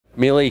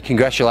Milli,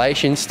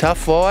 congratulations. Tough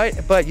fight,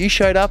 but you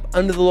showed up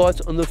under the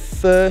lights on the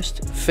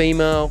first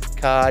female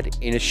card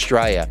in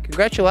Australia.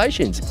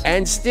 Congratulations.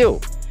 And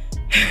still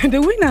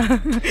the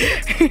winner.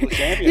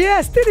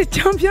 Yeah, still the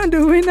champion,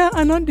 the winner,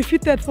 and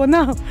undefeated for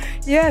now.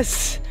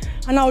 Yes,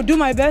 and I'll do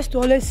my best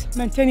to always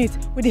maintain it.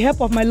 With the help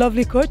of my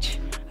lovely coach,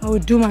 I will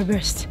do my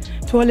best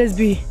to always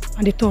be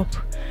on the top.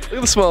 Look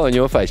at the smile on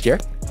your face, Jerry.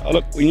 Oh,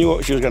 look, we knew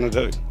what she was going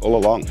to do all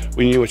along.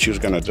 We knew what she was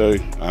going to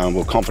do.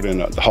 We're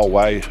confident the whole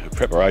way,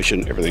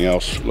 preparation, everything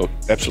else. Look,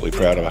 absolutely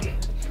proud of her.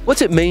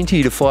 What's it mean to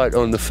you to fight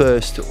on the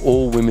first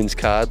all-women's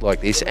card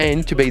like this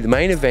and to be the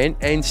main event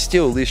and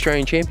still the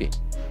Australian champion?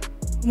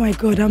 Oh my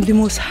God, I'm the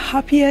most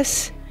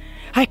happiest.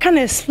 I can't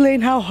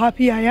explain how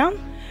happy I am.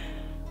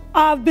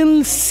 I've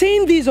been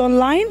seeing this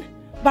online,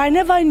 but I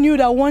never knew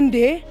that one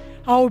day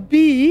I'll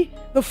be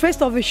the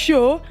first of the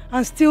show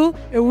and still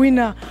a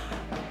winner.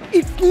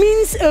 It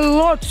means a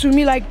lot to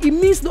me, like it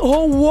means the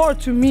whole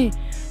world to me.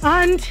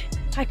 And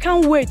I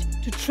can't wait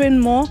to train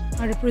more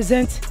and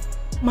represent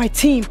my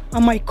team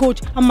and my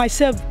coach and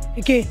myself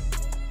again.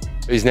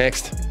 Who's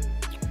next?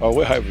 Well,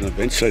 we're hoping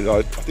eventually,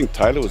 I think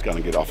Tayla was going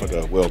to get offered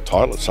a world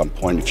title at some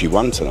point if she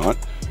won tonight.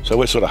 So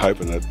we're sort of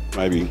hoping that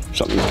maybe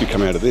something could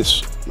come out of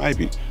this.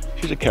 Maybe.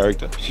 She's a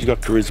character, she's got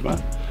charisma,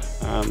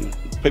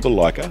 people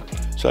like her,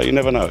 so you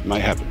never know, it may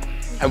happen.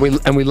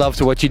 And we love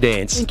to watch you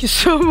dance. Thank you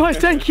so much,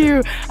 thank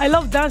you. I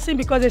love dancing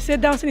because they say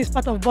dancing is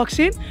part of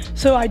boxing,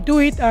 so I do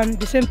it and at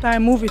the same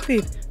time move with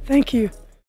it. Thank you.